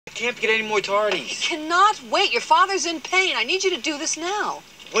can't get any more tardies. Cannot wait. Your father's in pain. I need you to do this now.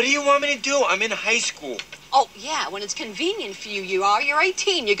 What do you want me to do? I'm in high school. Oh, yeah, when it's convenient for you, you are. You're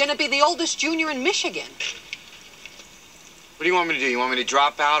 18. You're going to be the oldest junior in Michigan. What do you want me to do? You want me to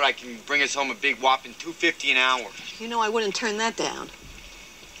drop out? I can bring us home a big whopping $2.50 an hour. You know I wouldn't turn that down.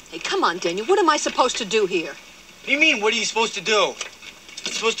 Hey, come on, Daniel. What am I supposed to do here? What do you mean, what are you supposed to do?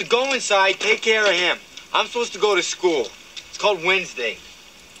 You're supposed to go inside, take care of him. I'm supposed to go to school. It's called Wednesday.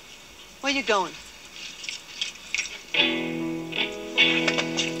 Where you going? I'm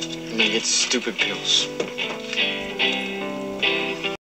gonna get stupid pills.